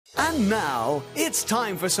And now, it's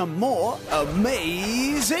time for some more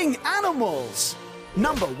amazing animals.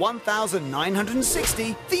 Number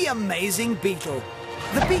 1960, The Amazing Beetle.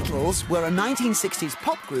 The Beetles were a 1960s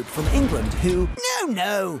pop group from England who...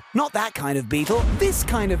 No, not that kind of beetle, this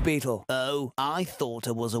kind of beetle. Oh, I thought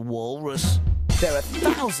it was a walrus. There are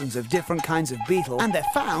thousands of different kinds of beetle, and they're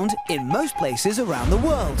found in most places around the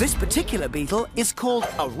world. This particular beetle is called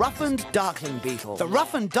a roughened darkling beetle. The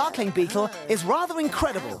roughened darkling beetle is rather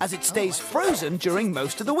incredible, as it stays frozen during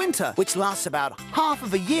most of the winter, which lasts about half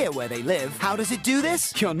of a year where they live. How does it do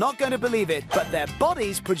this? You're not going to believe it, but their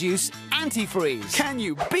bodies produce antifreeze. Can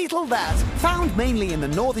you beetle that? Found mainly in the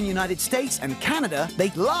northern United States and Canada, they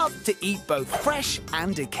love to eat both fresh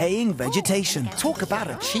and decaying vegetation. Talk about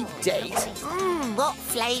a cheap date. What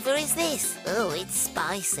flavour is this? Oh, it's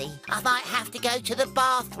spicy. I might have to go to the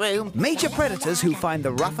bathroom. Major predators who find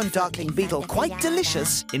the roughened darkling beetle quite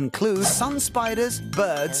delicious include sun spiders,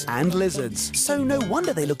 birds, and lizards. So no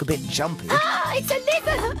wonder they look a bit jumpy. Ah, it's a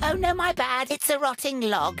lizard! Oh, no, my bad. It's a rotting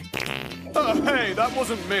log. Hey, that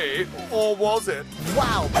wasn't me. Or was it?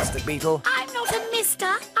 Wow, Mr. Beetle. I'm not a mister.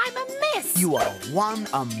 I'm a miss. You are one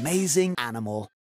amazing animal.